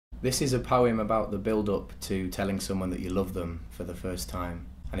This is a poem about the build-up to telling someone that you love them for the first time,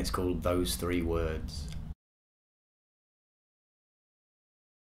 and it's called Those Three Words.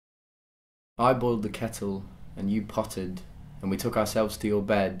 I boiled the kettle, and you pottered, and we took ourselves to your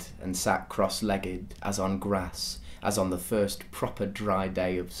bed and sat cross-legged, as on grass, as on the first proper dry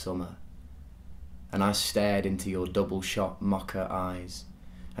day of summer. And I stared into your double-shot mocha eyes,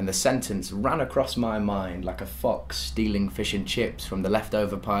 and the sentence ran across my mind like a fox stealing fish and chips from the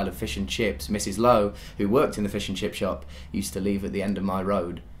leftover pile of fish and chips Mrs. Lowe, who worked in the fish and chip shop, used to leave at the end of my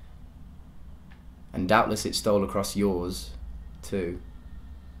road. And doubtless it stole across yours, too,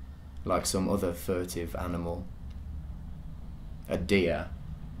 like some other furtive animal. A deer,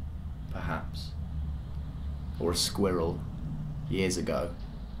 perhaps, or a squirrel, years ago,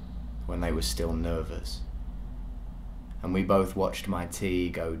 when they were still nervous. And we both watched my tea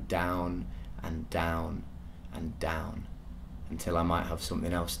go down and down and down until I might have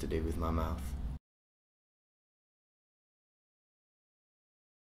something else to do with my mouth.